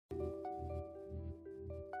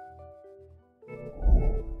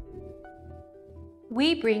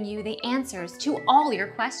We bring you the answers to all your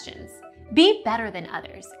questions. Be better than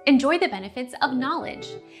others. Enjoy the benefits of knowledge.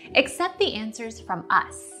 Accept the answers from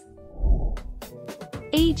us.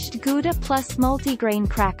 Aged Gouda Plus Multigrain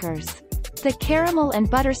Crackers. The caramel and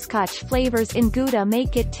butterscotch flavors in Gouda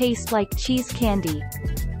make it taste like cheese candy.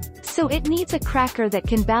 So it needs a cracker that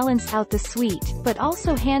can balance out the sweet, but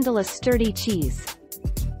also handle a sturdy cheese.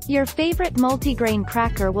 Your favorite multigrain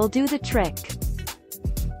cracker will do the trick.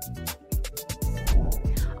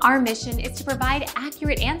 Our mission is to provide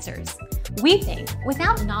accurate answers. We think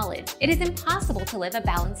without knowledge, it is impossible to live a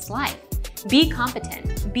balanced life. Be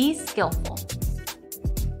competent, be skillful.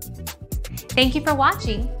 Thank you for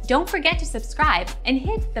watching. Don't forget to subscribe and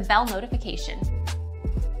hit the bell notification.